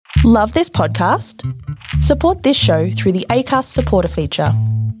Love this podcast? Support this show through the Acast supporter feature.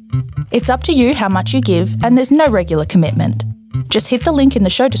 It's up to you how much you give, and there's no regular commitment. Just hit the link in the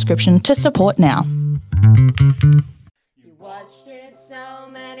show description to support now. You watched it so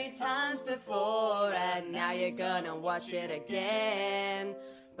many times before, and now you're gonna watch it again.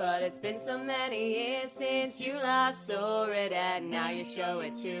 But it's been so many years since you last saw it, and now you show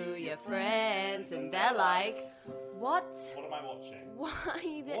it to your friends, and they're like, What? What am I watching?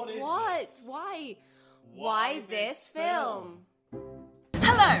 Why this film?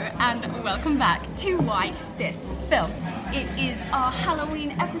 Hello and welcome back to Why This Film. It is our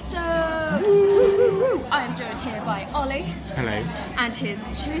Halloween episode. Woo. I am joined here by Ollie. Hello. And his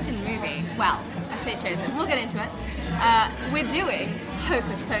chosen movie. Well, I say chosen, we'll get into it. We're doing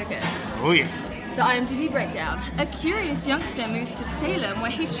Hocus Pocus. Oh yeah. The IMDb breakdown. A curious youngster moves to Salem where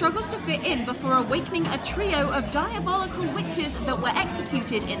he struggles to fit in before awakening a trio of diabolical witches that were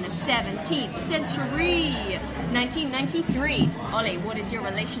executed in the 17th century. 1993. Ollie, what is your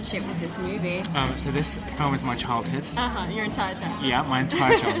relationship with this movie? So this film is my childhood. Your entire childhood. Yeah, my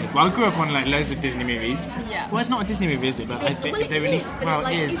entire childhood. Well, I grew up on like loads of Disney movies. Yeah. Well, it's not a Disney movie, is it? But they released. Well,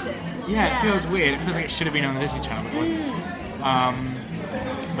 it is. Yeah, it feels weird. It feels like it should have been on the Disney Channel, but it wasn't.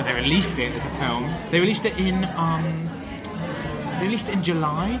 But they released it as a film. They released it in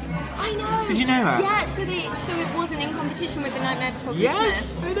July. I know. Did you know that? Yeah. So it wasn't in competition with The Nightmare Before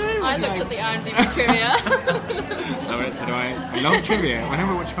Yes, Christmas. I know. I looked at the IMDb trivia. So do I. I love trivia.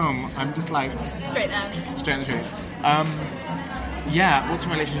 Whenever I watch film, I'm just like Straight there. straight on the truth. Yeah. What's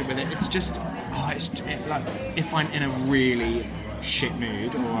my relationship with it? It's just, like if I'm in a really shit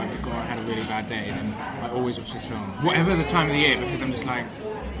mood or I had a really bad day, then I always watch this film, whatever the time of the year, because I'm just like,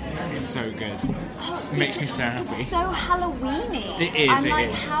 it's so good. It makes me so happy. It's so Halloweeny. It is. I'm it like,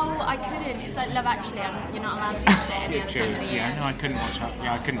 is. how I couldn't. It's like Love Actually. You're not allowed to watch it any other True. time of the year. Yeah. No, I couldn't watch that.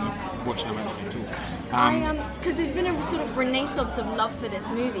 Yeah, I couldn't watch Love Actually at all. Because there's been a sort of renaissance of love for this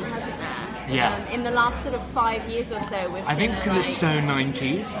movie, hasn't there? Yeah. In the last sort of 5 years or so, we've I seen think because it's so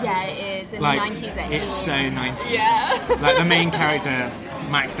 90s. Yeah, it is. In Like, the 90s, it's so 90s. Yeah. Like the main character,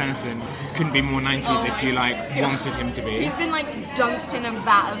 Max Dennison, couldn't be more 90s if you like wanted him to be. He's been like dunked in a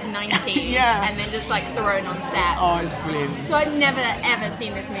vat of 90s Yeah. and then just like thrown on set. Oh, it's brilliant. So I've never ever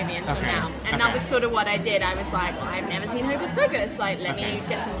seen this movie until Okay. now, and Okay. that was sort of what I did. I was like, I've never seen Hocus Pocus. Like, let me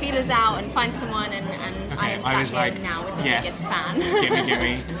get some feelers out and find someone, and I am I sat was here like, now with the yes. biggest fan.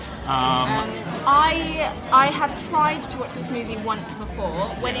 Gimme. I have tried to watch this movie once before.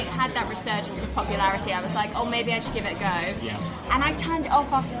 When it had that resurgence of popularity, I was like, oh, maybe I should give it a go. Yeah. And I turned it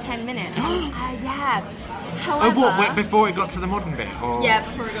off after 10 minutes. Yeah. Oh, However... what? Wait, before it got to the modern bit? Or? Yeah,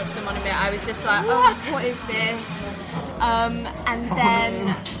 before we got to the modern bit, I was just like, what is this? And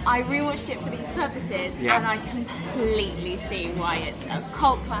then I rewatched it for these purposes, Yeah. and I completely see why it's a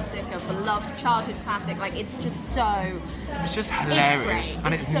cult classic, a beloved childhood classic. Like, it's just so... It's just It's hilarious. great.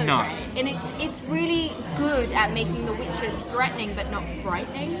 And it's so nuts. great. And it's really good at making the witches threatening but not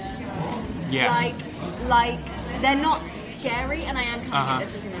frightening. Yeah. Like they're not scary, and I am coming Uh-huh. at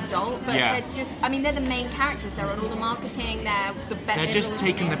this as an adult, but Yeah. they're just, I mean, they're the main characters. They're on all the marketing, They're just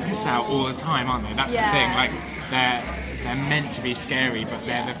taking the piss out all the time, aren't they? That's Yeah. the thing. Like, they're meant to be scary, but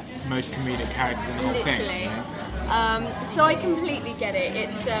they're the most comedic characters in the whole thing. Literally. You know? So I completely get it.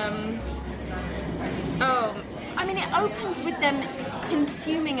 It's, I mean, it opens with them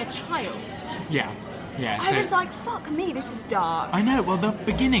consuming a child. Yeah. Yeah. I was like, fuck me, this is dark. I know. Well, the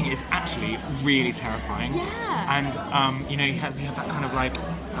beginning is actually really terrifying. Yeah. And you have that kind of like,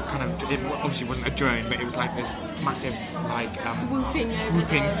 it obviously wasn't a drone, but it was like this massive like Swooping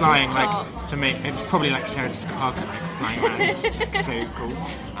over the flying rooftops. like to make. It was probably like Sarah Jessica Parker like flying around. It's like, so cool.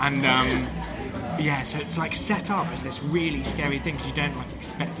 And yeah, so it's like set up as this really scary thing because you don't like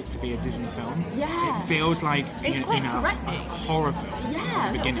expect it to be a Disney film. Yeah. It feels like It's quite a threatening. horror film. Yeah, at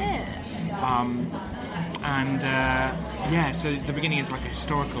a the little beginning. bit. And so the beginning is like a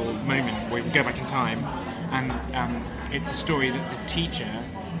historical moment where we go back in time, and it's a story that the teacher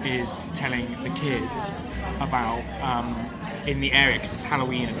is telling the kids about in the area because it's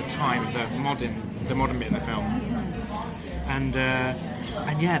Halloween at the time of the modern bit in the film, and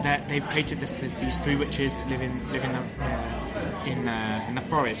yeah, they've created these three witches that live in the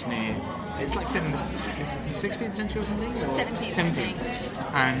forest near. It's like set in the 16th century or something? Or 17th, I think.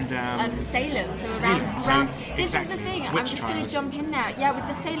 And Salem, so Salem, around. so This exactly. is the thing. I'm Witch just going to trials. jump in there. Yeah, with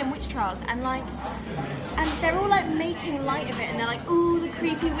the Salem witch trials, and they're all like making light of it, and they're like, ooh, the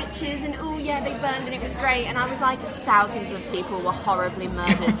creepy witches, and oh yeah, they burned and it was great. And I was like, thousands of people were horribly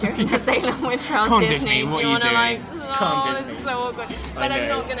murdered during the Salem witch trials. Come on, Disney, what do you are you want to doing? like? Come on, Oh, Disney. it's so awkward. But I'm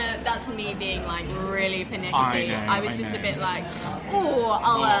not gonna. That's me being like really pernickety. I was just a bit like, oh,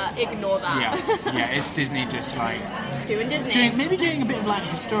 I'll ignore that. Yeah, it's Disney just like Just doing Disney. maybe doing a bit of like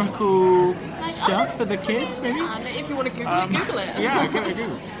historical Like, stuff for the kids, maybe. If you want to Google it, Google it. Yeah,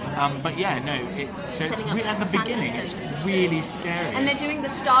 Google. But yeah, no. So it's Setting up at the their beginning, Sanderson it's system. really scary. And they're doing the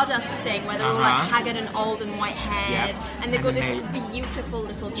Stardust thing where they're all like Uh-huh. haggard and old and white-haired, Yep. and they've got And this they- beautiful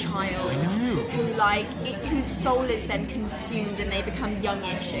little child know. who whose soul is then consumed, and they become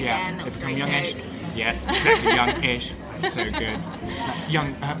youngish again. yeah, That's they a become great youngish. joke. Yes, exactly, youngish. That's so good.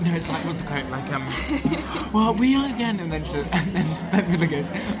 Young. No, it's like what's the quote? Like well, we are again, and then Bette Midler goes,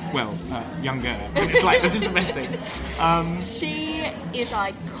 well, younger. And it's like that's just the best thing. She is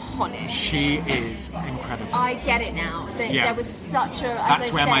iconic. She is incredible. I get it now. There was such a.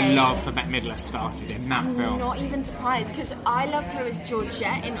 That's where my love for Bette Midler started in that film. I'm not even surprised because I loved her as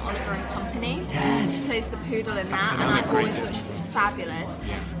Georgette in Oliver and Company. Yes. She plays the poodle in That's that, and another I great always thought she was fabulous.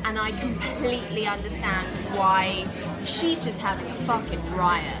 Yeah. And I completely understand why she's just having a fucking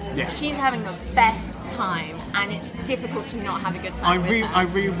riot. Yeah. She's having the best time, and it's difficult to not have a good time with her. I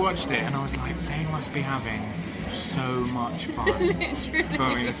rewatched it and I was like, they must be having so much fun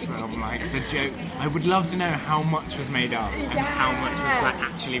filming this film. Like the joke, I would love to know how much was made up and how much was like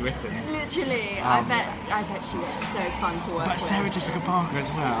actually written. Literally, I bet she was so fun to work But with. Sarah Jessica Parker as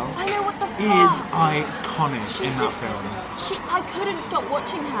well I know, what the fuck? is iconic in that film. I couldn't stop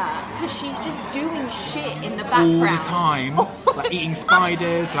watching her because she's just doing shit in the All background. the time, like eating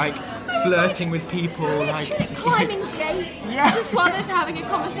spiders, like flirting with people, Literally like climbing gates. Yeah. Just while they're having a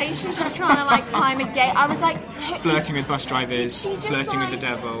conversation, she's trying to like climb a gate. I was like, flirting with bus drivers, Did she just, flirting with the like-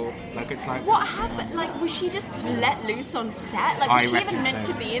 devil. Like it's like what happened? Like, was she just let loose on set? Like, was I she reckon even meant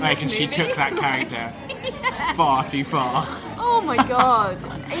so. to be in I this reckon movie? she took that Like, character far too far. oh my god,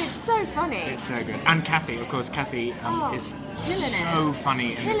 it's so funny. It's so good. And Kathy, of course, Kathy is killing it. so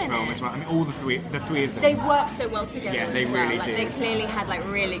funny in this Killing film it. as well. I mean, all the three of them. They work so well together Yeah, they as well. really Like, do. they clearly had like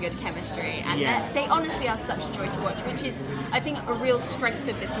really good chemistry, and Yeah. they honestly are such a joy to watch, which is, I think, a real strength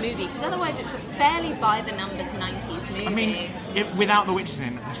of this movie. Because otherwise, it's a fairly by the numbers '90s movie. I mean, without the witches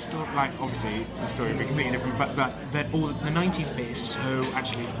in, the story, like obviously the story would be completely different. But all the '90s bit is so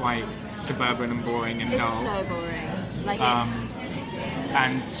actually quite suburban and boring and it's dull. so boring. Like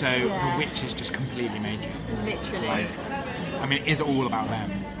And so Yeah. the witches just completely make it. it's literally. Like, I mean, it is all about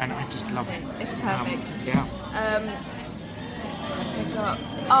them, and I just love it. It's perfect. Yeah.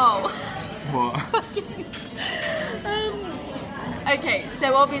 Oh. What? Okay,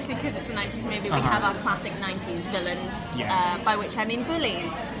 so obviously because it's a 90s movie, we have our classic 90s villains, Yes. by which I mean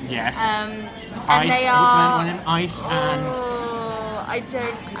bullies. Yes. And Ice. they What's are... the name? Ice and. Oh, I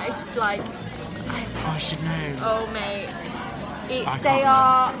should know. Oh, mate. I can't They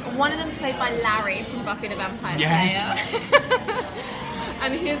are... One of them's played by Larry from Buffy the Vampire Yes. Slayer.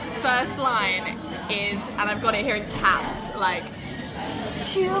 And his first line is, and I've got it here in caps, like,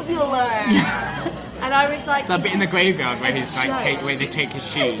 tubular. And I was like... That bit in the this graveyard where he's like joke. where they take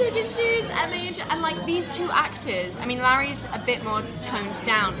his They shoes. took his shoes and like these two actors, I mean Larry's a bit more toned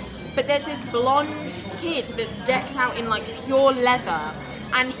down, but there's this blonde kid that's decked out in like pure leather,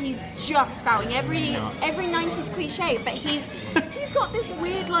 and he's just spouting every 90s cliche, but he's got this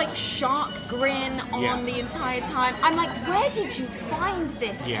weird like shark grin on Yeah. the entire time. I'm like, where did you find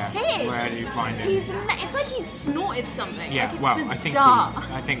this Yeah, kid? where did you find him? It's like he's snorted something. Yeah, like, it's well, bizarre.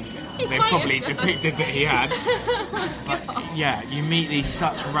 I think He they might probably have done. depicted that he had. But yeah, you meet these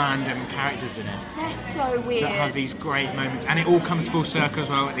such random characters in it They're so weird. that have these great moments, and it all comes full circle as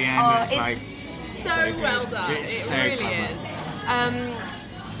well at the end. Oh, and it's like so so good. well done. It's it so really clever. is.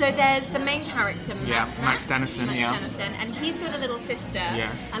 So there's the main character, Max Dennison, yeah. Dennison, and he's got a little sister.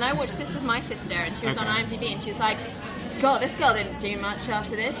 Yes. And I watched this with my sister, and she was on Okay. IMDb, and she was like, God, this girl didn't do much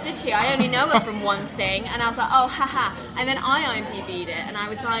after this, did she? I only know her from one thing. And I was like, oh, haha. And then I IMDb'd it, and I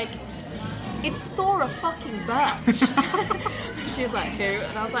was like, it's Thora fucking Birch. She was like, who?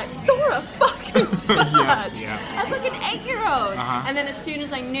 And I was like, Thora fucking Birch. Yeah. I was like an 8-year-old. Uh-huh. And then as soon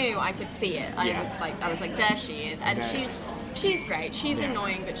as I knew, I could see it. I Yeah. was like, there she is. And There. she's great. She's Yeah.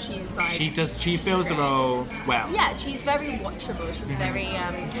 annoying, but she's like... she fills the role well. Yeah, she's very watchable. She's very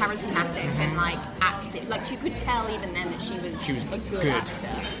charismatic and like active. Like you could tell even then that she was a good actor.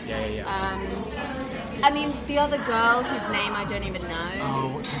 Yeah. I mean, the other girl whose name I don't even know.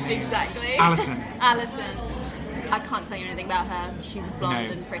 Oh, what's her name? Exactly. Alison. Alison. I can't tell you anything about her. She was blonde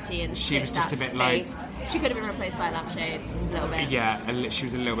No. and pretty, and She fit was just that a bit space. She could have been replaced by a lampshade a little bit. Yeah, she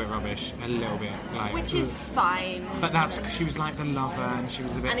was a little bit rubbish. A little bit. Like, Which is fine. But that's because she was like the lover, and she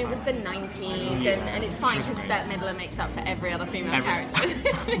was a bit. And it was the 90s, Yeah. and it's She fine was because great. Bette Midler makes up for every other female character.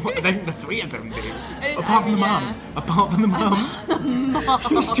 What, the three of them do. I Apart from the mean, mum. yeah. Apart from the mum.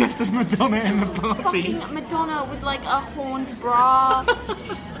 Who's dressed as Madonna in the party. Fucking Madonna with like a horned bra.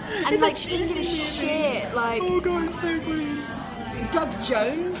 And like she doesn't give a shit. Like Oh god, it's so brilliant. Doug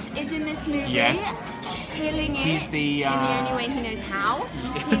Jones is in this movie. Yes. Killing it He's the, in the only way he knows how.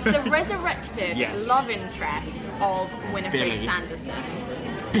 He's the resurrected Yes. love interest of Winifred Billy. Sanderson.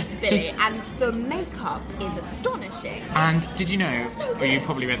 Billy. And the makeup is astonishing. And did you know, So well, you good.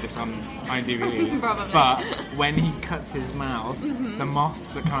 probably read this on IMDb, Probably. but when he cuts his mouth, the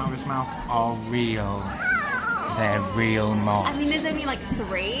moths that come out of his mouth are real. They're real moths. I mean, there's only like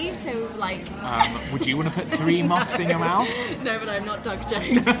 3, so like... Would you want to put 3 moths in your mouth? No, but I'm not Doug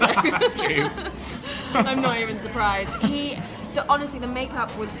Jones, so... Two. I'm not even surprised. Honestly, the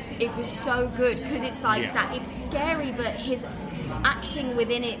makeup was so good because it's like Yeah. that. It's scary, but his acting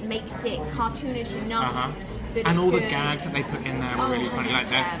within it makes it cartoonish enough. That And it's all the good. gags that they put in there were really funny, like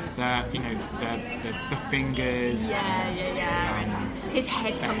 100%. the fingers. Yeah. His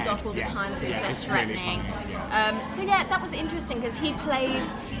head comes head, off all the yeah. time, so it's Yeah, less it's really threatening. funny, So yeah, that was interesting because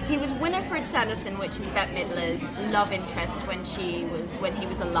he was Winifred Sanderson, which is Bette Midler's love interest when he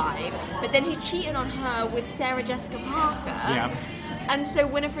was alive. But then he cheated on her with Sarah Jessica Parker. Yeah. And so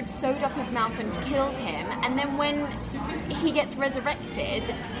Winifred sewed up his mouth and killed him. And then when he gets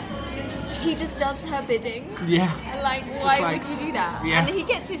resurrected, he just does her bidding. Yeah. Like, It's why like- would you do that? Yeah. And he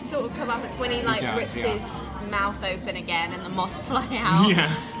gets his sort of comeuppance when he like does, rips yeah. his mouth open again and the moths fly out. Yeah.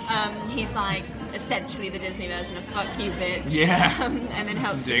 He's like essentially the Disney version of "fuck you, bitch." Yeah. And then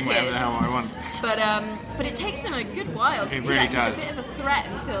helps Doing the whatever kids. the hell I want. But it takes him a good while to It do really that. does. He's a bit of a threat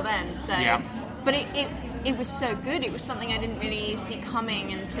until then. So. Yeah. But it was so good. It was something I didn't really see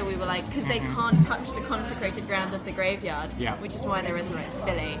coming until we were like, because they can't touch the consecrated ground of the graveyard, Mm-hmm. Yeah. which is why they resurrected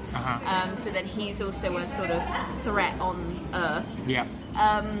Billy. Uh-huh. So then he's also a sort of threat on Earth. Yeah.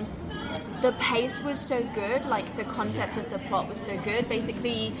 The pace was so good, like the concept of the plot was so good.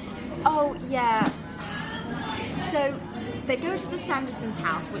 Basically, so they go to the Sandersons'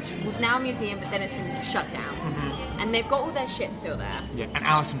 house, which was now a museum, but then it's been shut down. And they've got all their shit still there. Yeah. And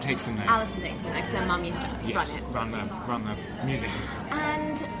Alison takes them there. Alison takes them there because her mum used to Yes. run it. Run the museum.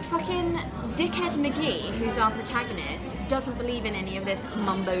 And fucking Dickhead McGee, who's our protagonist, doesn't believe in any of this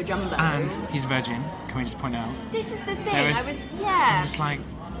mumbo jumbo. And he's virgin. Can we just point out? This is the thing. There is- I'm just like,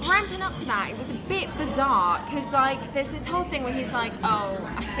 ramping up to that. It was a bit bizarre because, like, there's this whole thing where he's like, "Oh,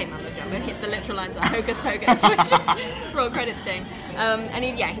 I say mumbo jumbo." The literal lines are "hocus pocus," which is roll credits ding. And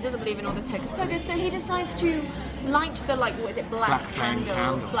he doesn't believe in all this hocus pocus, so he decides to light the what is it, black flame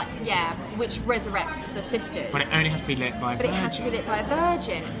candle, candle. which resurrects the sisters. but it only has to be lit by a But it virgin. has to be lit by a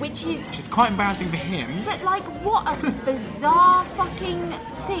virgin, which is. Which is quite embarrassing for him. But like, what a bizarre fucking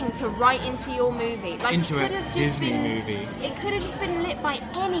thing to write into your movie. Like, Into it a could have just Disney been, movie. It could have just been lit by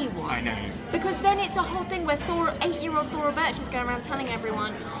anyone. I know. Because then it's a whole thing where 8-year-old Thora Birch is going around telling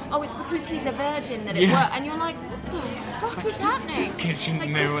everyone, "Oh, it's because he's a virgin that it Yeah. worked," and you're like, "What the fuck is happening?" This kid shouldn't Like,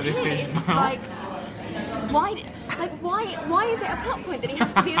 know what this kid is about. Like, why is it a plot point that he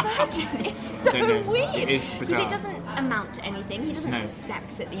has to be a virgin? It's so Don't know. weird. It is Because bizarre. it doesn't amount to anything. He doesn't No. have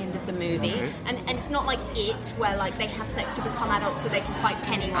sex at the end of the movie, No. and it's not like It, where like they have sex to become adults so they can fight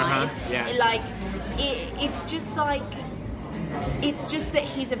Pennywise. Yeah. It's just like. It's just that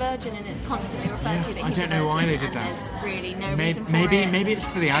he's a virgin and it's constantly referred to that I he's don't a know why virgin, they did and that. There's really no Maybe, reason for it. maybe it's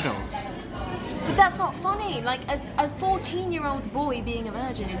for the adults. But that's not funny. Like a 14-year-old boy being a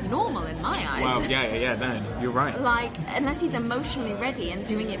virgin is normal in my eyes. Well, yeah, no, you're right. Like, unless he's emotionally ready and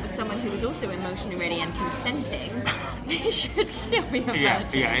doing it with someone who is also emotionally ready and consenting, he should still be a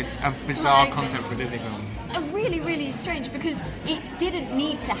virgin. Yeah, it's a bizarre Like, concept for a Disney film. Really, really strange because it didn't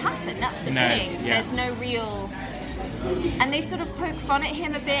need to happen. That's the No, thing. yeah. There's no real. And they sort of poke fun at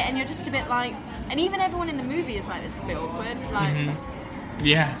him a bit, and you're just a bit like. And even everyone in the movie is like, "This is a bit awkward." Like,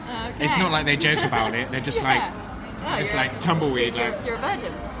 Yeah. Okay. It's not like they joke about it. They're just yeah. Oh, just you're- like tumbleweed. You're, Like, you're a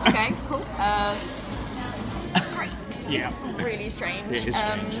virgin. Okay, cool. Great. Yeah. It's really strange. It is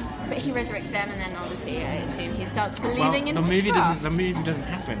strange. But he resurrects them, and then obviously I assume he starts well, believing in the movie witchcraft. doesn't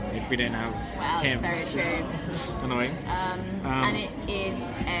happen if we don't have Well, him. it's very true. Annoying. And it is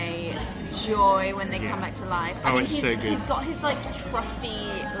a joy when they Yeah. come back to life. Oh, it's so good. He's got his like trusty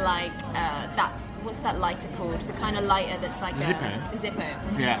that what's that lighter called? The kind of lighter that's like Zippo. a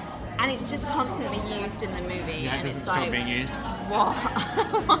Zippo. Yeah. And it's just constantly used in the movie. Yeah, it and doesn't it's stop like, being used.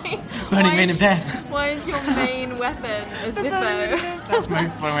 What? Burning Man of Death. Why is your main weapon a Zippo? That's one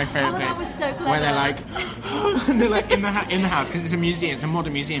of my favourite that bits. was so clever. Where they're like, and they're like in the house because it's a museum, it's a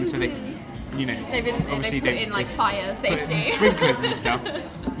modern museum, so they, you know, They put in like fire put in safety. sprinklers and stuff.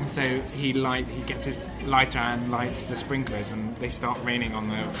 And so he gets his lighter and lights the sprinklers, and they start raining on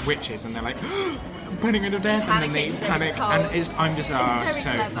the witches, and they're like, burning Man of Death, and then they Panicking, panic, they're and told. it's It's so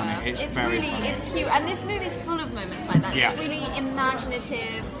very clever. funny. It's very really, funny. it's cute, and this movie is full of moments like that. Yeah. It's really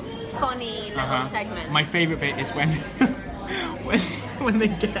imaginative, funny little segments. My favourite bit is when when they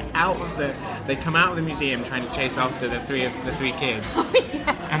get out of they come out of the museum trying to chase after the three kids,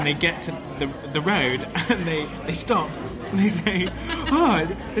 and they get to the road and they stop and they say,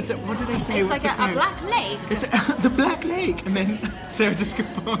 what do they say? It's like a black lake. It's the Black Lake, and then Sarah Jessica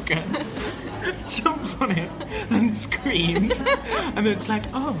Parker jumps on it and screams, and then it's like,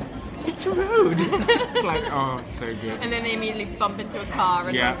 it's a road. It's like, so good. And then they immediately bump into a car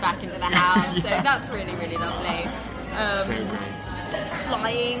and run back into the house. So that's really, really lovely. So great.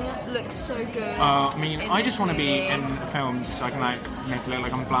 Flying looks so good. I mean, I just want to be movie. in films so I can like make it look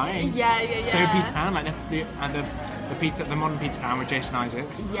like I'm flying. Yeah. So Peter Pan, like the modern Peter Pan with Jason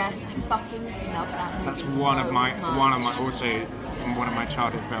Isaacs. Yes, I fucking love that movie. That's so one of my much. one of my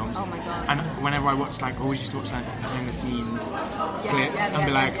childhood films. Oh my God. And whenever I watch, like, I always used to watch like behind the scenes clips yeah, and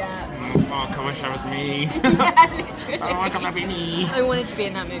be like, yeah. fuck, I wish that was me. Yeah, literally. Oh, why can't that be me? I wanted to be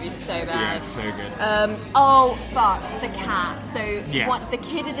in that movie so Yeah, bad. it's so good. Oh fuck, the cat. So Yeah. the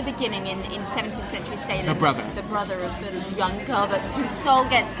kid at the beginning in 17th century Salem, The brother of the young girl whose soul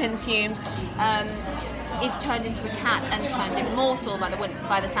gets consumed, is turned into a cat and turned immortal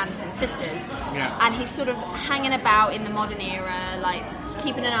by the Sanderson sisters. Yeah. And he's sort of hanging about in the modern era, like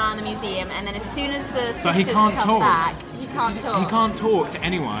keeping an eye on the museum. And then as soon as the sisters he can't come talk. back, he can't talk. He can't talk to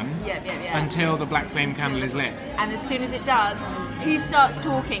anyone Yeah. until the black flame candle is lit. And as soon as it does, he starts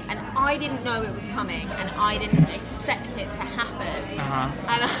talking, and I didn't know it was coming, and I didn't expect it to happen.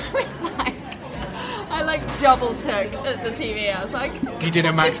 And I was like, double took at the TV. I was like, You did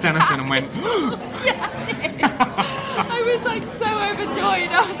a Max Dennison and went, yeah, I did. I was like so overjoyed.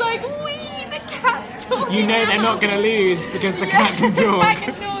 I was like, wee, the cat's talking. you know they're not going to lose because the cat can The talk. cat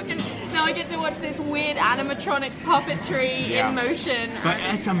can talk, and now I get to watch this weird animatronic puppetry in motion. But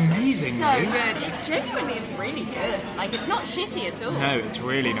and it's amazing, so though. good. It genuinely is really good. Like, it's not shitty at all. No, it's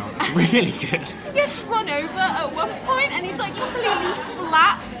really not. It's really good. He gets run over at one point, and he's like completely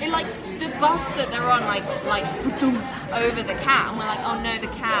flat. In like the bus that they're on, like ba-doomps over the cat, and we're like, oh no, the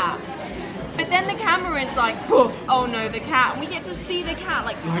cat. But then the camera is like, poof, oh no, the cat, and we get to see the cat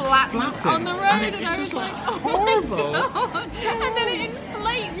like flattened on the road, and and it's I was just like, oh horrible. my God. And then it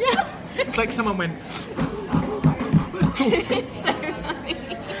inflates. Yeah. It's like someone went, It's so funny.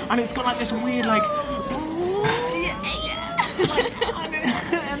 and it's got like this weird like,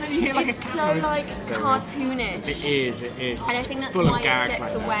 and then you hear like It's a so cat noise. like So cartoonish. It is. And I think that's full why of gags it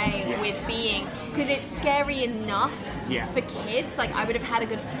gets like away that. with being, because it's scary enough Yeah. for kids. Like, I would have had a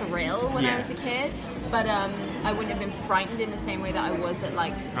good thrill when I Yeah. was a kid, but I wouldn't have been frightened in the same way that I was at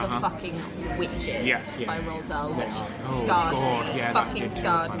like the fucking Witches Yeah. by Roald Dahl, which Oh, scarred God, me. yeah, that Fucking did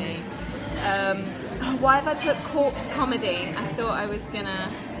scarred terrify me. Why have I put corpse comedy? I thought I was gonna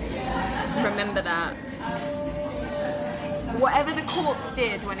remember that. Whatever the corpse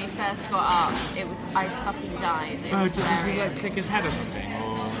did when he first got up, I fucking died. It was Does he hilarious. like click his head or something?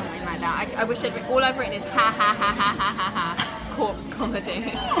 Or Something like that. I wish all I've written is ha ha ha ha ha ha ha. Corpse comedy.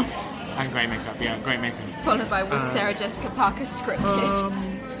 and great makeup. Yeah, great makeup. Followed by was Sarah Jessica Parker scripted.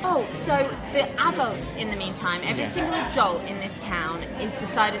 So the adults in the meantime, every single adult in this town is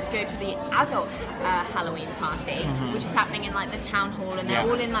decided to go to the adult Halloween party, which is happening in like the town hall, and they're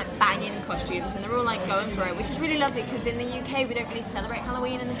all in like banging costumes, and they're all like going for it, which is really lovely because in the UK we don't really celebrate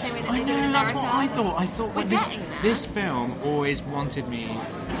Halloween in the same way that I they do in know, America. that's what I thought. I thought We're when getting there. this film always wanted me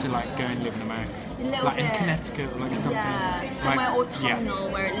to like go and live in America, A little like in bit. Connecticut or like something. Yeah, somewhere like, autumnal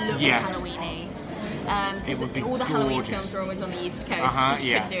where it looks Yes. Halloweeny. It would be All the Halloween gorgeous. films are always on the East Coast.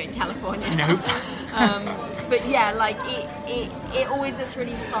 You yeah. couldn't do it in California. Nope. But yeah, like it always looks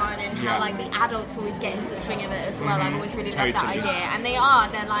really fun, and how Yeah. like the adults always get into the swing of it as well. I've always really loved that Totally. idea. And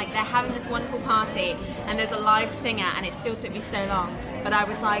they're having this wonderful party, and there's a live singer, and it still took me so long. But I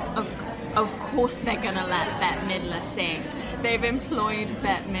was like, of course they're gonna let Bette Midler sing. They've employed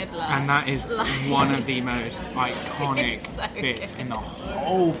Bette Midler. And that is Like- one of the most iconic It's so bits good. in the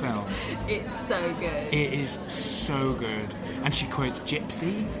whole film. It's so good. It is so good. And she quotes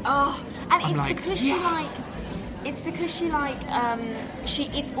Gypsy. Oh, and I'm it's like, because yes. she like It's because she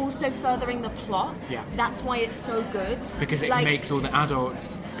it's also furthering the plot. Yeah. That's why it's so good. Because it makes all the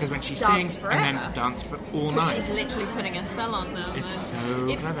adults. Because when she Dance sings forever. and then dance for all Because night. she's literally putting a spell on them. It's and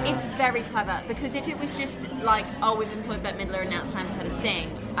so clever. It's very clever. Because if it was just like, oh, we've employed Bette Midler and now it's time for her to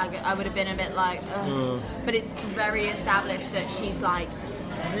sing, I would have been a bit like, ugh. But it's very established that she's like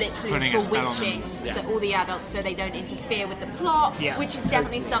literally Putting a spell on bewitching them. Yeah. all the adults so they don't interfere with the plot, Yeah. which is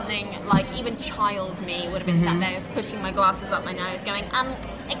definitely something like even child me would have been sat there pushing my glasses up my nose going,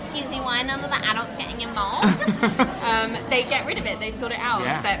 excuse me, why are none of the adults getting involved? They get rid of it, they sort it out.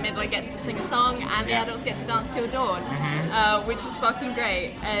 Yeah. Bette Midler gets to sing a song and the Yeah. adults get to dance till dawn, which is fucking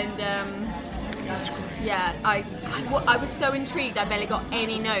great. And That's great. yeah, I was so intrigued. I barely got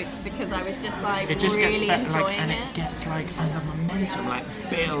any notes because I was just like It just really gets better, enjoying and it. it gets like, and the momentum like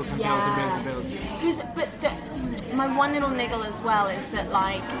builds and builds and builds and builds. My one little niggle as well is that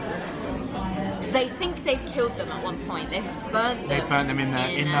like they think they've killed them at one point. They've burnt them. They burn them in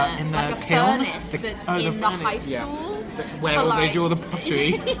the like a kiln. furnace that's the in the furnace, high yeah. school. Where for, they do all the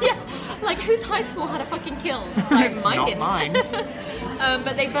pottery. yeah, like whose high school had a fucking kiln? Like, mine Not didn't. mine.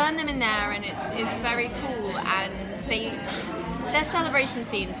 But they burn them in there, and it's very cool. And their celebration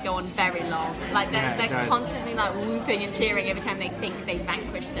scenes go on very long. Like Yeah, it they're does. constantly like whooping and cheering every time they think they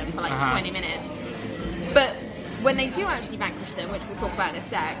vanquished them for like Uh-huh. 20 minutes. But when they do actually vanquish them, which we'll talk about in a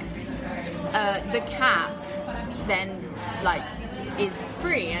sec, the cat then like is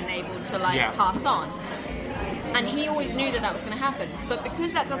free and able to like Yeah. pass on. And he always knew that was going to happen. But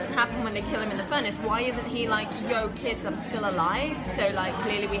because that doesn't happen when they kill him in the furnace, why isn't he like, yo, kids, I'm still alive? So, like,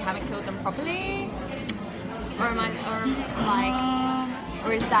 clearly we haven't killed them properly?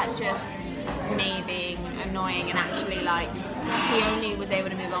 Or is that just me being annoying and actually, like, he only was able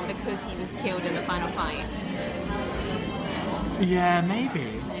to move on because he was killed in the final fight? Yeah, maybe.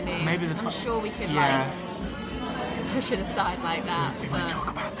 Maybe. the I'm sure we could, yeah. like, push it aside like that. We but- won't talk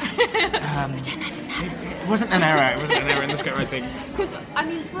about that. Pretend that didn't happen. It wasn't an error. It wasn't an error in the script writing. Because, I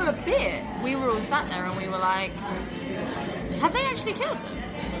mean, for a bit, we were all sat there and we were like, have they actually killed them?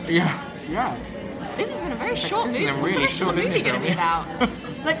 Yeah. Yeah. This has been a very short this is movie. a What's really the rest of short the movie Disney going to be film, about?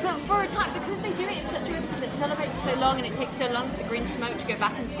 yeah. Like, but for a time, because they do it in such a way, because they celebrate for so long and it takes so long for the green smoke to go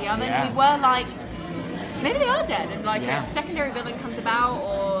back into the oven, Yeah. we were like, maybe they are dead, and like Yeah. a secondary villain comes about,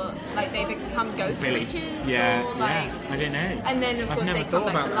 or like they become ghost Billy. witches, Yeah. or like. Yeah. I don't know. And then, of I've course, never they come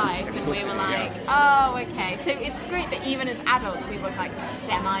thought back to about life, that. and Of we course were they do, like, yeah. oh, okay. So it's great, but even as adults, we were like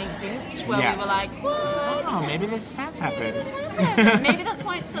semi-duped, where Yeah. we were like, what? Oh, maybe this has happened. Maybe that's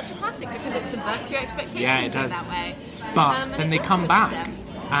why it's such a classic, because it subverts your expectations Yeah, it in does. that way. But And then it they does come to an back, extent.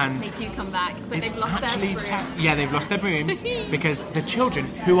 and They do come back, but it's they've lost their actually brooms. yeah, they've lost their brooms because the children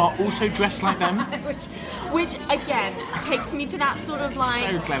who are also dressed like them. which again takes me to that sort of like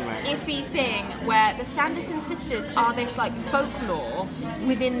So clever. iffy thing where the Sanderson sisters are this like folklore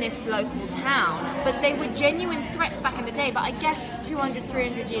within this local town, but they were genuine threats back in the day. But I guess 200,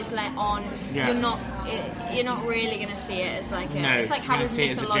 300 years later on, Yeah. you're not really going to see it as like a, No, it's like how you're we gonna see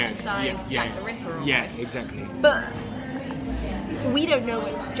it as a joke. mythologize Yeah, Jack the Ripper almost. Yeah, exactly. But we don't know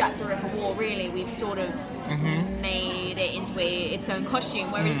what Jack the Ripper wore, really. We've sort of made it into its own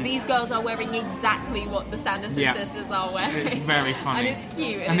costume, whereas these girls are wearing exactly what the Sanderson Yeah. sisters are wearing. It's very funny. And it's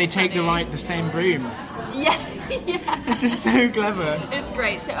cute. And they it's take funny. the same brooms. Yeah, yeah. It's just so clever. It's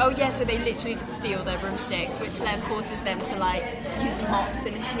great. So, so they literally just steal their broomsticks, which then forces them to, like, use mops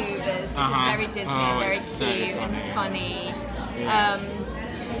and hoovers, which Uh-huh. is very Disney Oh, and very it's so cute funny. and funny. Yeah.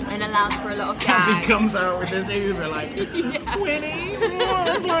 And allows for a lot of Kathy gags. comes out with this Uber like, Winnie,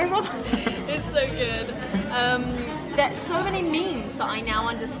 and flies off. It's so good. There's so many memes that I now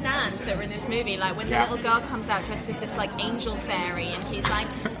understand that were in this movie. Like when the Yeah. little girl comes out dressed as this like angel fairy, and she's like,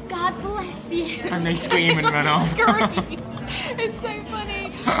 "God bless you," And they scream and run off. Scream. It's so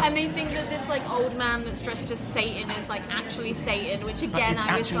funny. And they think that this like old man that's dressed as Satan is like actually Satan, which But again it's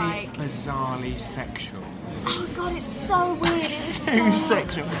I was actually like, bizarrely sexual. oh god, it's so weird. It was So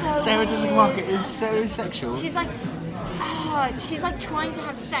sexual. so Sarah Jessica weird. Parker is so sexual. She's like, she's like trying to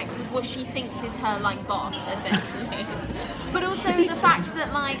have sex with what she thinks is her like boss, essentially. But also the fact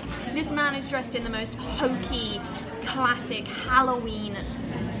that like this man is dressed in the most hokey, classic Halloween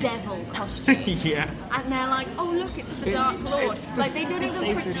devil costume, yeah. and they're like, oh look, it's the Dark Lord. it's Like they don't it's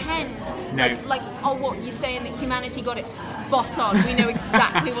even Satan. pretend. No. Like, oh, what you're saying that humanity got it spot on? We know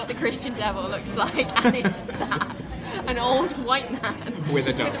exactly what the Christian devil looks like, and it's that an old white man With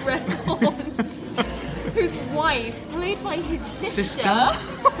a dog. with red horns. Whose wife, played by his sister.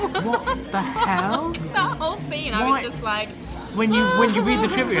 What the hell? That whole scene, I Why- was just like, When you read the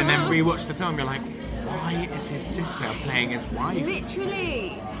trivia and then rewatch the film, you're like, why is his sister playing his wife?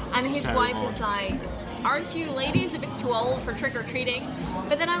 literally. And his So wife odd. is like, aren't you ladies a bit too old for trick-or-treating?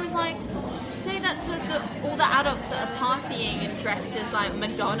 But then I was like, say that to all the adults that are partying and dressed as like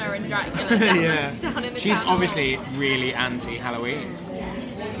Madonna and Dracula down in the She's town obviously hall. really anti-Halloween.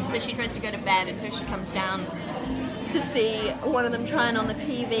 So she tries to go to bed until she comes down to see one of them trying on the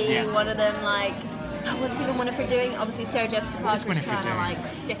TV, one of them like, what's even Winifred doing? Obviously Sarah Jessica Parker is trying to like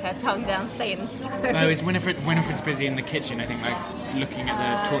stick her tongue down Satan's throat. No, it's Winifred's busy in the kitchen, I think, like looking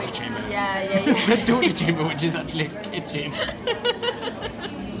at the torture chamber. Yeah. The torture chamber, which is actually a kitchen.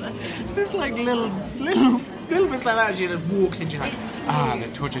 There's like little bits like that. She just walks in, she's like, the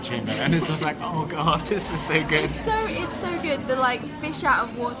torture chamber, and it's just like, oh god, this is so good. It's so good. The like fish out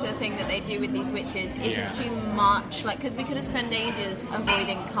of water thing that they do with these witches isn't too much. Like, because we could have spent ages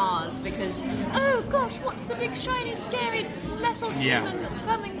avoiding cars because, oh gosh, what's the big shiny scary metal demon that's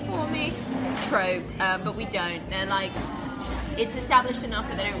coming for me? Trope, but we don't. They're like, it's established enough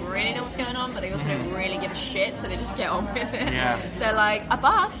that they don't really know what's going on, but they also don't really give a shit, so they just get on with it. Yeah. They're like, a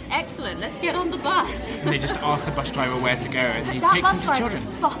bus? Excellent, let's get on the bus. And they just ask the bus driver where to go, and he that takes bus them to driver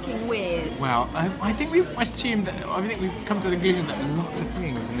children. is fucking weird. Well, I think we've assumed that. I think we've come to the conclusion that lots of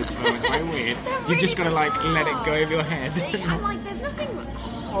things in this film is very weird. You've just got to like let it go over your head. I'm like, there's nothing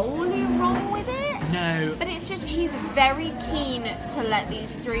wholly wrong with it. No. But it's just he's very keen to let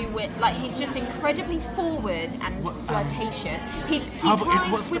these three he's just incredibly forward and flirtatious. He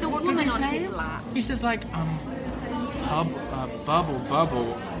drives with a woman on his lap. He says like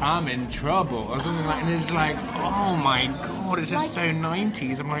bubble, I'm in trouble, or something like, and it's like, oh my god, it's just so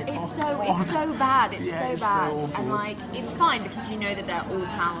 90s. I'm like, it's so bad. It's so bad, so awful. and like it's fine because you know that they're all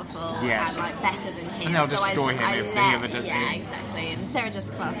powerful and like better than him. And they'll so destroy him if he ever does Yeah, anything. exactly. And Sarah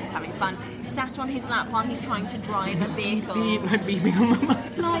Jessica Parker's having fun, sat on his lap while he's trying to drive a vehicle. Beeping on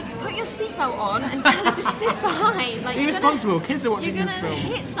the Like, put your seatbelt on and tell her to sit behind. Like, Be responsible. Kids are watching this film. You're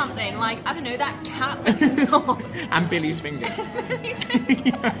gonna hit something, like, I don't know, that cat-looking dog. And Billy's fingers. So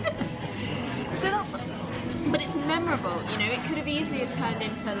that's... But it's memorable, you know. It could have easily have turned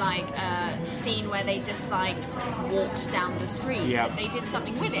into, like, a scene where they just, like, walked down the street. Yeah. But they did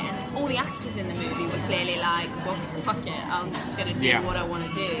something with it. And all the actors in the movie were clearly like, well, fuck it. I'm just going to do what I want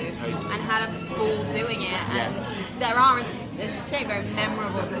to do. And had a ball doing it. And there are, as you say, very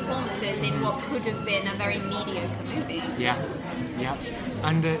memorable performances in what could have been a very mediocre movie. Yeah.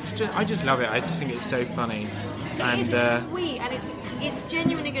 And I just love it. I just think it's so funny. It's sweet, and it's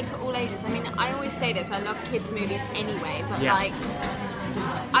genuinely good for all ages. I mean, I always say this, I love kids' movies anyway, but like,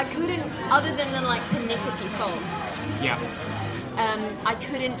 I couldn't, other than the like pernickety faults, I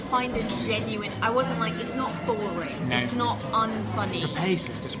couldn't find a genuine, I wasn't like, it's not boring, it's not unfunny. The pace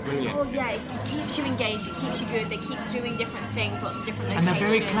is just brilliant. Oh yeah, it keeps you engaged, it keeps you good, they keep doing different things, lots of different locations. And they're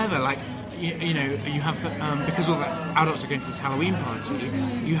very clever, like, you know, you have, because all the adults are going to this Halloween party,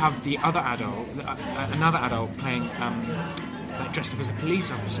 you have the other adult, another adult playing, like, dressed up as a police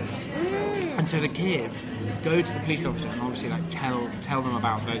officer. And so the kids go to the police officer and obviously like tell them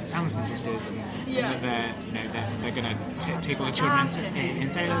about the Sanderson sisters and that they're going to take all the children in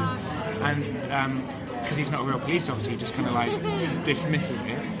Salem, and because he's not a real police officer, he just kind of like dismisses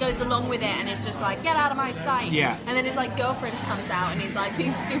it. Goes along with it and it's just like, get out of my sight. Yeah. And then his like girlfriend comes out and he's like,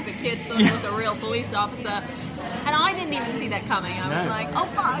 these stupid kids thought he was a real police officer. And I didn't even see that coming. I was like, oh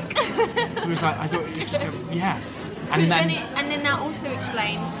fuck. It was like, I thought it was just And then that also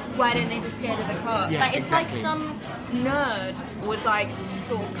explains why didn't they just go to the car? Yeah, like it's exactly. like some nerd was like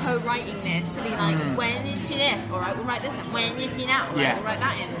sort of co-writing this to be like, when you see this, all right, we'll write this in. When you see that, all right, we'll write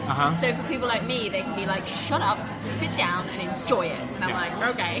that in. So for people like me, they can be like, shut up, sit down, and enjoy it. And I'm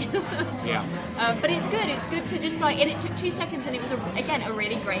like, okay. But it's good. It's good to just like, and it took 2 seconds, and it was again a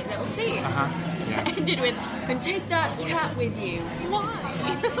really great little scene. It ended with, and take that cat with you. Why?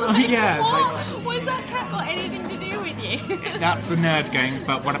 What? What's that cat got anything to do with you? That's the nerd going,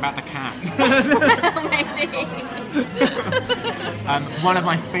 but what about the cat? Maybe. One of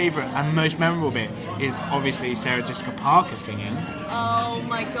my favourite and most memorable bits is obviously Sarah Jessica Parker singing. Oh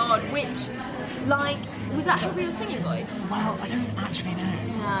my god, which, like, was that her real singing voice? Well, I don't actually know.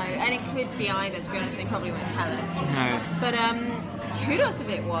 No, and it could be either, to be honest, they probably won't tell us. No. But, kudos if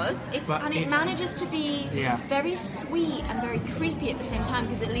it was. It manages to be very sweet and very creepy at the same time,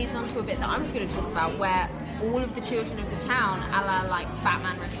 because it leads on to a bit that I was going to talk about, where all of the children of the town, a la like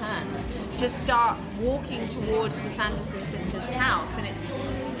Batman Returns, just start walking towards the Sanderson sisters' house, and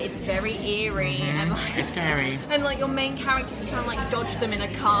it's very eerie and like it's scary. And like your main characters are trying to like dodge them in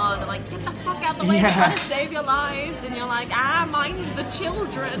a car. They're like, get the fuck out the way! They're trying to save your lives, and you're like, mind the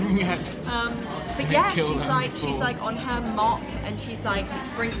children. But she's like on her mop, and she's like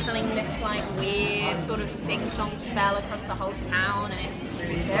sprinkling this like weird sort of sing-song spell across the whole town, and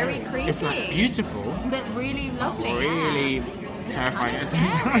Very creepy. It's like beautiful, but really lovely. really terrifying at the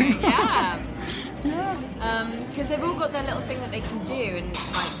same Scary, time. because they've all got their little thing that they can do, and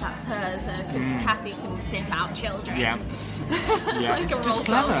like that's hers. Because Kathy can sniff out children. Yeah. Yeah, Like it's a just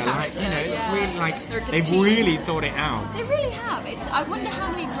Roswell clever. Like, character, you know, it's yeah. really like They're the they've team. really thought it out. They really have. I wonder how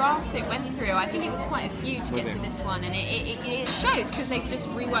many drafts it went through. I think it was quite a few to Was get to it? this one, and it shows because they've just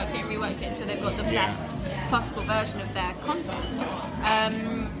reworked it until they've got the Yeah. best possible version of their content.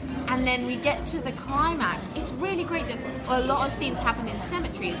 And then we get to the climax. It's really great that a lot of scenes happen in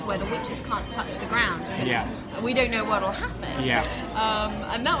cemeteries where the witches can't touch the ground because Yeah. we don't know what'll happen. Yeah.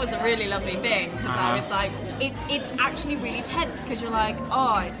 And that was a really lovely thing because I was like, it's actually really tense because you're like,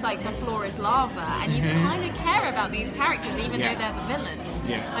 oh, it's like the floor is lava, and you kind of care about these characters even Yeah. though they're the villains.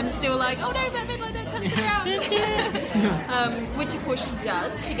 Yeah. I'm still like, oh no, Bette Midler, don't touch the ground. Which of course she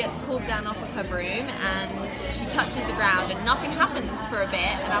does. She gets pulled down off of her broom and she touches the ground and nothing happens for a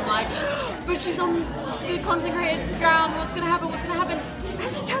bit. And I'm like, but she's on the consecrated ground. What's gonna happen? What's gonna happen?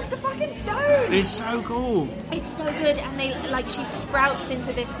 And she turns to fucking stone. It's so cool. It's so good, and they like she sprouts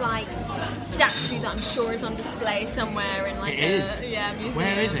into this like statue that I'm sure is on display somewhere in like It is. museum.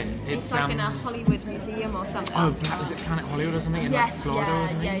 Where is it? It's It's, like in a Hollywood museum or something. Oh, is it Planet Hollywood or something in like Florida or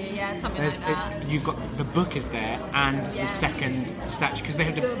something? yeah, something There's, like that. you've got the book is there and the Yes. second statue because they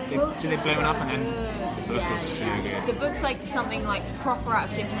had to The book did they is blow it so up and then good. the book is so good. The book's like something like proper out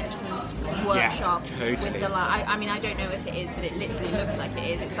of Jim Henson's workshop. totally. With the like, I mean, I don't know if it is, but it literally looks like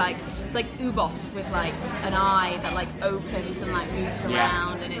it is. It's like Ubos with like an eye that like opens and like moves Yeah.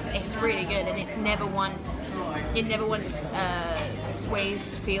 around, and it's really good, and it never once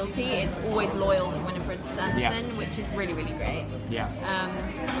sways fealty. It's always loyal to Winifred Sanderson, which is really really great. Yeah.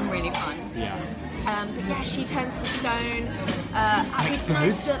 And really fun. Yeah. But yeah, she turns to stone. And it's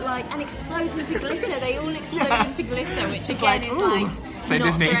nice explodes. that and explodes into glitter. They all explode into glitter, which It's again like, is ooh. like So not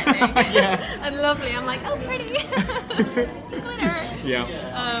Disney. threatening Yeah. and lovely. I'm like, oh, pretty. It's glitter. Yeah.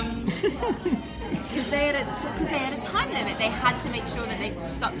 Because they had a time limit. They had to make sure that they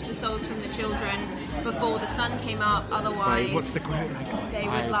sucked the souls from the children before the sun came up. Otherwise, By, what's the quote? Like, They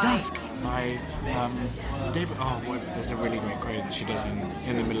by would like- dusk. By David. Oh, what, there's a really great quote that she does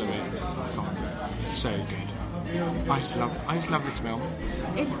in the middle of it. Oh, it's so good. I just love this film,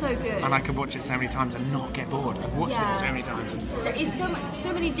 it's so good. and I could watch it so many times and not get bored. I've watched Yeah. it so many times. And, There is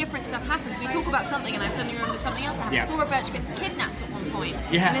so many different stuff happens. We talk about something and I suddenly remember something else happens. Yeah. Thora Birch gets kidnapped at one point.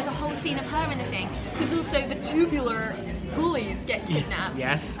 Yeah. And there's a whole scene of her in the thing. Because also the tubular bullies get kidnapped.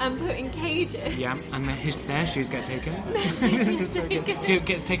 Yes. And put in cages. yeah, and their shoes get taken. shoes get taken. It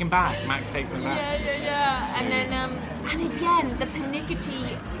gets taken back. Max takes them back. Yeah. And then, and again, the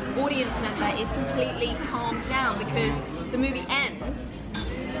panickety audience member is completely calmed down because the movie ends.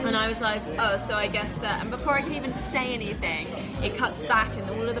 And I was like, oh, so I guess that... And before I could even say anything, it cuts back and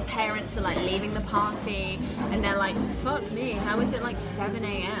all of the parents are, like, leaving the party. And they're like, fuck me, how is it, like, 7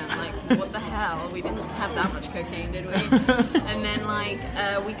 a.m.? Like, what the hell? We didn't have that much cocaine, did we? And then, like,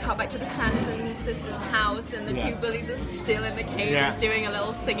 we cut back to the Sanderson sisters' house and the Yeah. two bullies are still in the cages Yeah. doing a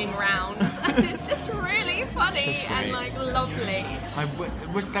little singing round. And it's just really funny It's just and, great. like, lovely.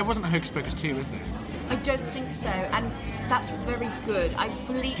 There wasn't a Hocus Pocus 2, was there? I don't think so, and that's very good. I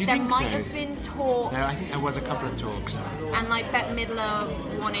believe Do you there think might so? have been talks, No, I think there was a couple of talks. and like Bette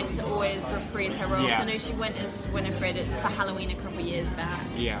Midler wanted to always reprise her roles. Yeah. I know she went as Winifred for Halloween a couple of years back.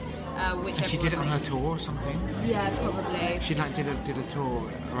 Yeah. Which And she did it on everyone- her tour or something. Yeah, probably. She like did a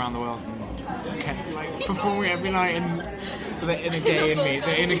tour around the world and kept like performing every night, and the inner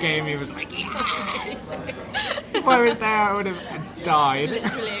gay in me was like, yes. If I was there, I would have died.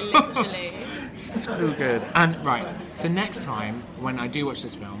 Literally. So good. And right, so next time when I do watch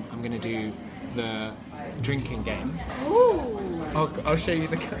this film, I'm going to do the drinking game. Ooh. I'll show you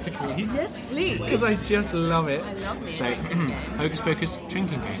the categories. Yes, please. Because I just love it. I love me a So, drinking game. Hocus Pocus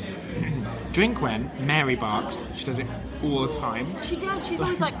drinking game. Drink when Mary barks. She does it all the time. She does. She's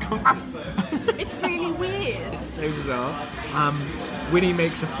always like, it's really weird. So bizarre. Winnie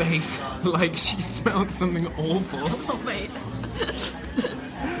makes a face like she smelled something awful. Oh, wait.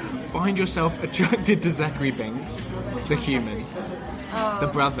 Find yourself attracted to Zachary Binks, the human, the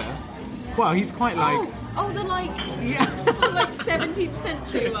brother. Well, he's quite like. Oh, the like, Yeah. the like 17th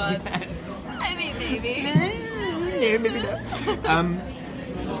century one. Yes. I mean, maybe. No, maybe not.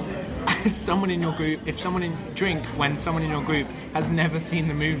 Someone in your group, drink when someone in your group has never seen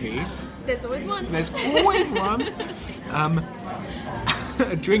the movie. There's always one. There's always one.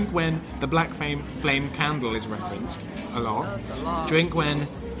 A drink when the black flame candle is referenced a lot. That's a lot. Drink when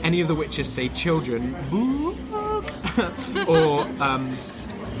any of the witches say children. Book. Or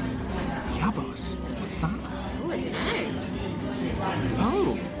Yabos. What's that? Oh, I don't know.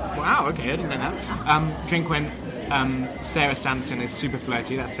 Oh. okay, I didn't know that. Drink when Sarah Sanderson is super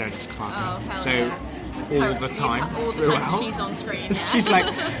flirty. That's Sarah Jessica Parker. Oh, hell So yeah. all the time. All the time throughout. she's on screen. Yeah. She's like,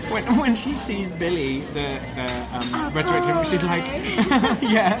 when she sees Billy, the resurrected, she's like,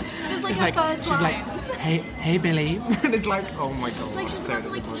 yeah. It's like It's her like, first she's like, lines. hey Billy. And it's like, oh my god. Like she's Sarah about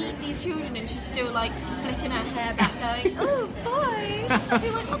to like Jessica Parker. eat these children and she's still like flicking her hair back going, oh boys.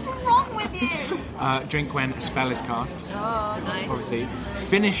 You're like, what's wrong with you? Drink when a spell is cast, Oh, nice. obviously.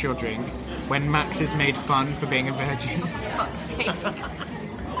 Finish your drink when Max is made fun for being a virgin. Fuck's sake.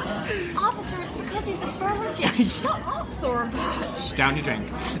 Officer, it's because he's a virgin. Shut up, Thora Birch. Down your drink.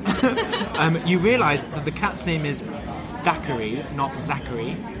 You realise that the cat's name is Thackeray, not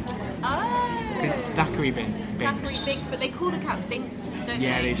Zachary. Oh. It's Thackeray Binks. Thackeray Binks, but they call the cat Binks, don't they?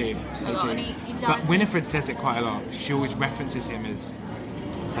 Yeah, they do. A They lot, do. and he But dies Winifred Binks. says it quite a lot. She always references him as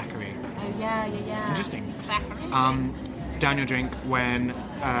Thackeray. Oh, yeah. Interesting. Thackeray Binks. Down your drink when it's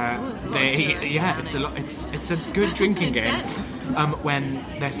a lot to they it. it's a lot. It's a good drinking game. intense. When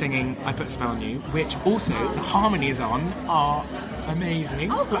they're singing "I Put a Spell on You," which also the harmonies on are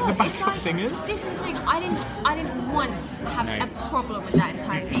amazing. Oh, like God, the backup it's like- singers. This is the thing. I didn't once have No. a problem with that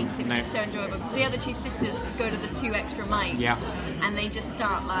entire scene because it was No. just so enjoyable. Because the other two sisters go to the 2 extra mics, Yeah. and they just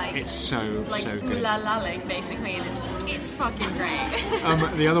start like It's so ooh good. la lalling basically, and it's fucking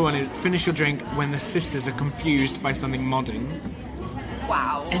great. The other one is finish your drink when the sisters are confused by something modding.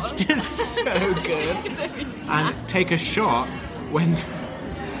 Wow. It's just so good. And take a shot when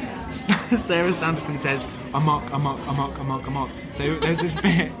Sarah Sanderson says amok. So there's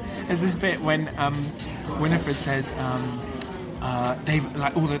this bit when Winifred says they've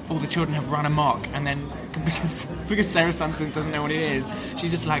like all the children have run amok, and then because Sarah Sanderson doesn't know what it is,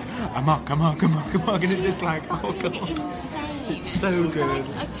 she's just like amok, and it's just like, oh god, Insane. it's so She's good.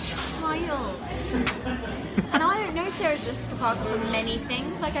 like a child. And I don't know Sarah Jessica Parker from many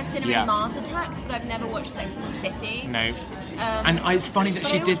things. Like I've seen her Yeah. in Mars Attacks, but I've never watched Sex and the City. No. And it's funny that but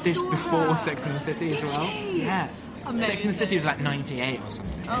she I did always this saw before her. Sex and the City as Did well. she? Yeah. Amazing. Sex and the City was like 98 or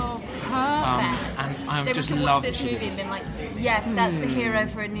something. Oh, perfect. And I They just must have love watched this that she movie did and been like, yes, that's the hero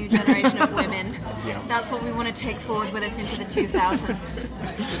for a new generation of women. Yeah. That's what we want to take forward with us into the 2000s.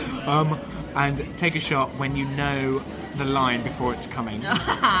 And take a shot when you know the line before it's coming.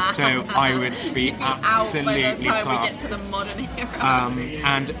 So I would be Out by absolutely the time we get classed. to the modern era.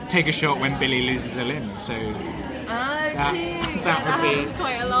 And take a shot when Billy loses a limb. So That would that be- happens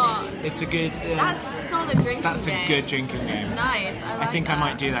quite a lot. it's a good. That's a solid drinking That's a game. good drinking It's game. nice. I like I think that. I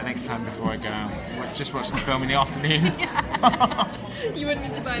might do that next time before I go out. Just watch the film in the afternoon. You wouldn't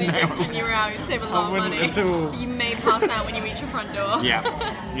need to buy any No. drinks when you were out. You'd save a lot of wouldn't money. at all. You may pass out when you reach your front door. Yeah.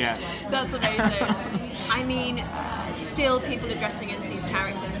 That's amazing. I mean, still people are dressing as these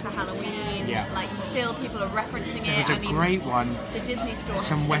characters for Halloween. Yeah. Like, still people are referencing There it. was a I mean, great one. the Disney store. has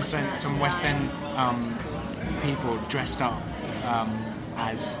Some so West much End, merchandise. people dressed up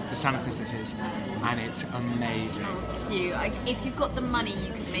as the Santa Sisters, and it's amazing. Cute. Like, if you've got the money,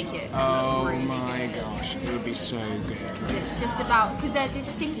 you could make it. Oh really my good. gosh, it would be so good. It's just about because they're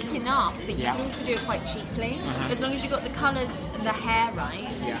distinct enough that you Yeah. can also do it quite cheaply. As long as you got the colours and the hair right,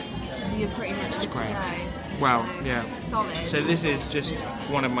 Yeah. you're pretty much good great. to go. Wow, So, yeah. solid. So this is just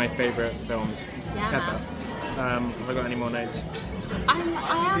one of my favourite films Yeah, ever. Have I got any more notes? I am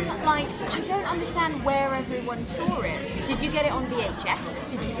like, I don't understand where everyone saw it. Did you get it on VHS?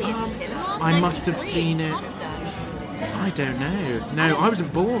 Did you see it in cinemas? I must have 93? seen You it. can't have done. I don't know. No, I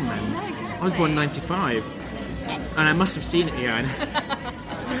wasn't born then. No, I was exactly. born in 95. And I must have seen it, yeah.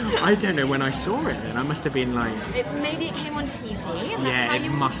 I don't know when I saw it then. I must have been like... Maybe it came on TV. And Yeah, that's how it you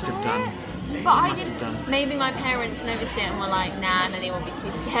must saw have done. It. But I must have didn't. done. Maybe my parents noticed it and were like, "Nah, no, they won't be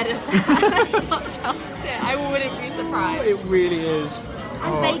too scared of that." Let's not chance it. I wouldn't be surprised. It really is.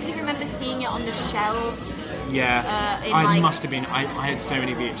 I vaguely remember seeing it on the shelves. Yeah. in I like- must have been... I had so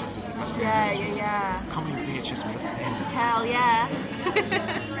many VHSs. It must have been... Yeah. I can't believe VHS was a thing. Hell yeah.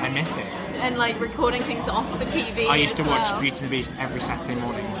 I miss it. And like recording things off the TV. I used to as watch well. Beauty and the Beast every Saturday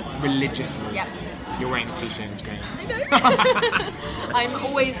morning, religiously. Yep. You're wearing the t-shirt, it's great. I'm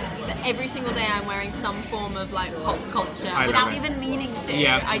always, every single day I'm wearing some form of like pop culture I love without it. even meaning to.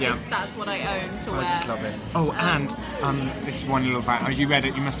 Yeah, I yeah. just, that's what I own to wear. I just love it. Oh, and this one little fact. Oh, you read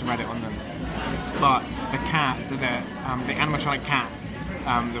it. You must have read it on them. But the cat, so the animatronic cat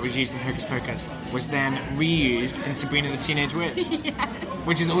that was used in Hocus Pocus was then reused in Sabrina the Teenage Witch,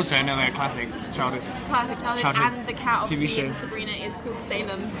 which is also another classic childhood. Classic childhood. Childhood And the cat TV obviously in show. Sabrina is called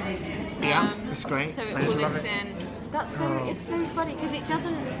Salem. Yeah, it's great. So it I just all love links it. in. That's so, it's so funny because it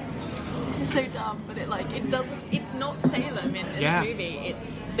doesn't, this is so dumb, but it's not Salem in this movie,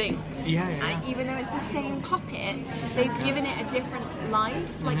 it's Binks. Yeah. Even though it's the same puppet, they've given it a different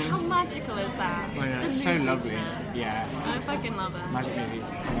life. Like, how magical is that? Oh, yeah, it's so lovely. Yeah. I fucking love it. Magic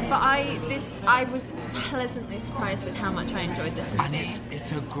movies. But I was pleasantly surprised with how much I enjoyed this movie. And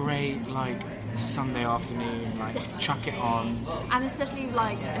it's a great, like, Sunday afternoon, like, chuck it on. And especially,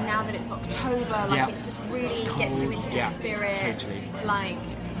 like, now that it's October, like, it's just really gets you into the spirit. Totally. Like,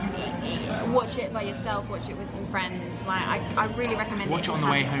 watch it by yourself, watch it with some friends. Like, I really recommend it. Watch it on the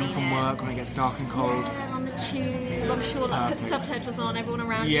way home from work when it gets dark and cold. Yeah, on the tube. I'm sure, like, put the subtitles on, everyone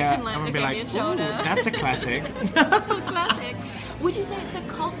around you can, like, look be over like, your shoulder. Ooh, that's a classic. Classic. Would you say it's a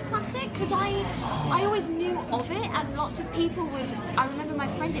cult classic? Because I always knew of it, and lots of people would. I remember my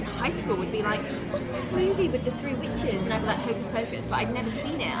friend in high school would be like, "What's that movie with the three witches?" And I'd be like, "Hocus Pocus," but I'd never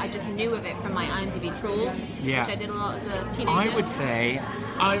seen it. I just knew of it from my IMDb trawls, which I did a lot as a teenager. I would say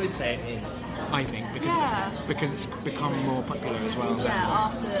it is. I think because it's become more popular as well.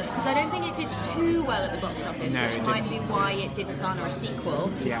 Yeah, because I don't think it did too well at the box office, which might be why it didn't garner a sequel.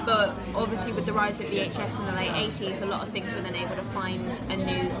 Yeah. But obviously, with the rise of VHS in the late 80s, a lot of things were then able to find a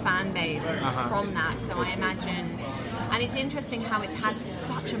new fan base from that. So I imagine. And it's interesting how it's had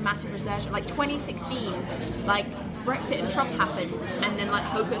such a massive resurgence. Like 2016, like Brexit and Trump happened, and then like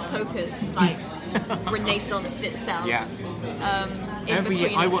Hocus Pocus like renaissanced itself. Yeah. Every year,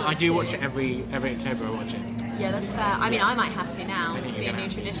 I do watch it every October. I watch it. Yeah, that's fair. I mean, I might have to now. It'll be a new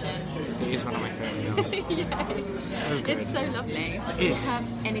tradition. It is one of my favourite films. So good. It's so lovely. Do you have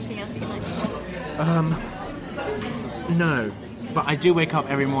anything else that you'd like to say? No, but I do wake up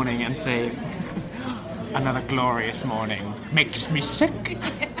every morning and say, "Another glorious morning makes me sick."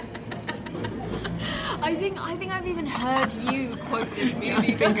 I think I've even heard you quote this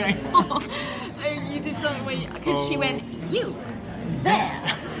movie before. You did something where because she went, "You there."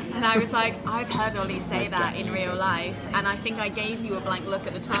 And I was like, I've heard Ollie say that in real life, and I think I gave you a blank look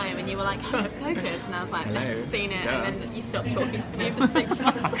at the time, and you were like, Hocus Pocus, and I was like, I've seen it, and then you stopped talking to me for 6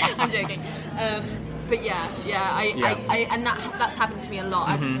 months. I'm joking. But I and that's happened to me a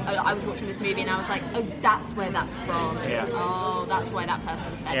lot. I was watching this movie, and I was like, oh, that's where that's from. Yeah. Oh, that's why that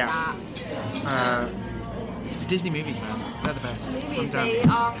person said that. Disney movies, man. They're the best. Movies, they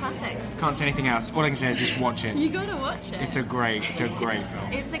are classics. Can't say anything else. All I can say is just watch it. You gotta watch it. It's a great film.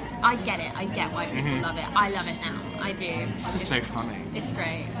 I get it. I get why people love it. I love it now. I do. It's just so funny. It's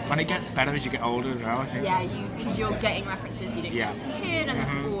great. And it gets better as you get older as well, I think. Yeah, because you're getting references you didn't get as a kid, and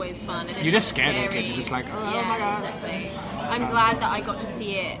that's always fun. And you're just scared as a kid. You're just like, oh my god. Exactly. I'm glad that I got to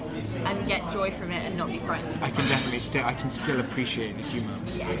see it and get joy from it and not be frightened. I can still appreciate the humour.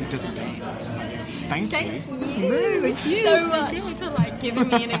 Yeah, it doesn't do. Thank you so much for like giving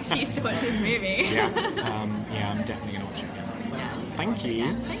me an excuse to watch this movie. I'm definitely gonna watch it again. Thank you.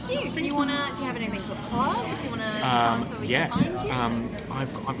 Yeah, thank you. Do you have anything to plug? Do you wanna tell us where we can find you?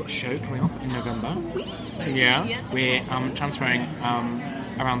 I've got a show coming up in November. Yes, We're transferring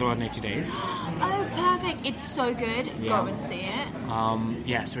Around the World in 80 Days. Oh, perfect! It's so good. Go and see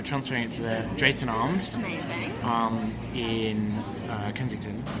it. So we're transferring it to the Drayton Arms. Amazing. In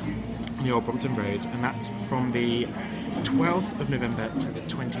Kensington, on the Old Brompton Road, and that's from the 12th of November to the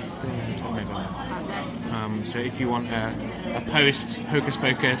 23rd of November. Perfect. So if you want a post Hocus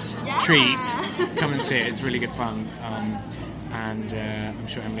Pocus treat, come and see it. It's really good fun. And I'm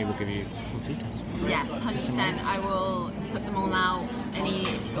sure Emily will give you all the details. Yes, 100%. I will put them all out. If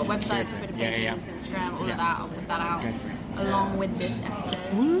you've got websites, Twitter pages, Instagram, all of that, I'll put that out along with this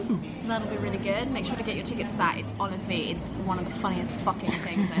episode. Woo. So that'll be really good. Make sure to get your tickets for that. It's one of the funniest fucking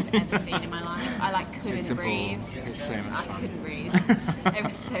things I've ever seen in my life. I couldn't breathe. It's so much fun. I couldn't breathe. It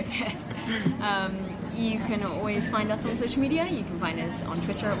was so good. You can always find us on social media. You can find us on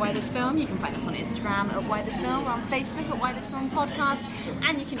Twitter at Why This Film. You can find us on Instagram at Why This Film. We're on Facebook at Why This Film Podcast.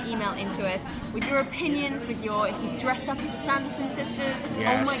 And you can email into us with your opinions, if you've dressed up as the Sanderson sisters.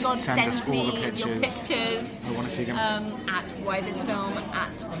 Yes, oh my god, send me your pictures. I want to see them. At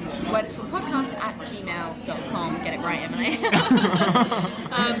whythisfilmpodcast at gmail.com. Get it right, Emily.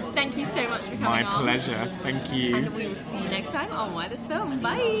 Thank you so much for coming on. My pleasure. Thank you. And we will see you next time on Why This Film.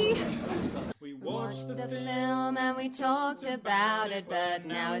 Bye. We watched the film and we talked about it, but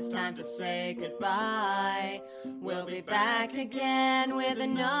now it's time to say goodbye. We'll be back again with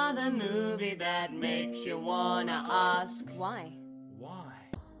another movie that makes you wanna ask why.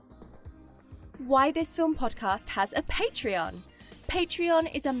 Why This Film Podcast has a Patreon.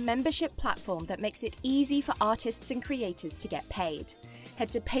 Patreon is a membership platform that makes it easy for artists and creators to get paid. Head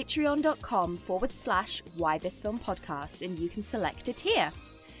to patreon.com/Why This Film Podcast and you can select a tier.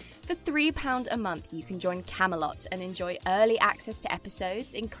 For £3 a month, you can join Camelot and enjoy early access to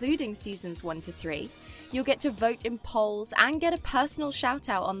episodes, including seasons 1 to 3. You'll get to vote in polls and get a personal shout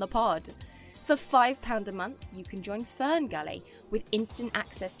out on the pod. For £5 a month, you can join Fern Gully. With instant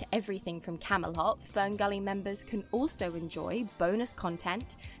access to everything from Camelot, Fern Gully members can also enjoy bonus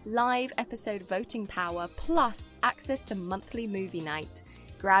content, live episode voting power, plus access to monthly movie night.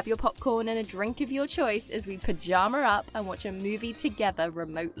 Grab your popcorn and a drink of your choice as we pajama up and watch a movie together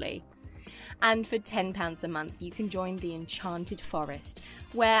remotely. And for £10 a month, you can join the Enchanted Forest,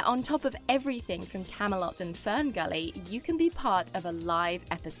 where on top of everything from Camelot and Fern Gully, you can be part of a live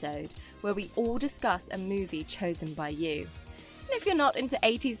episode where we all discuss a movie chosen by you. And if you're not into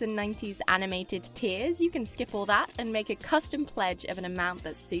 80s and 90s animated tiers, you can skip all that and make a custom pledge of an amount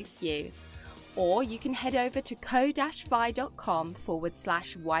that suits you. Or you can head over to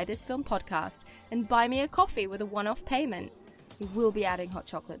ko-fi.com/Why This Film Podcast and buy me a coffee with a one-off payment. We will be adding hot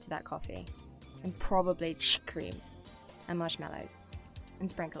chocolate to that coffee. And probably cream and marshmallows and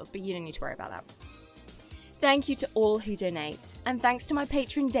sprinkles, but you don't need to worry about that. Thank you to all who donate, and thanks to my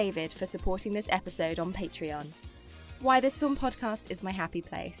patron David for supporting this episode on Patreon. Why This Film Podcast is my happy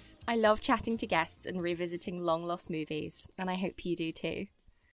place. I love chatting to guests and revisiting long-lost movies, and I hope you do too.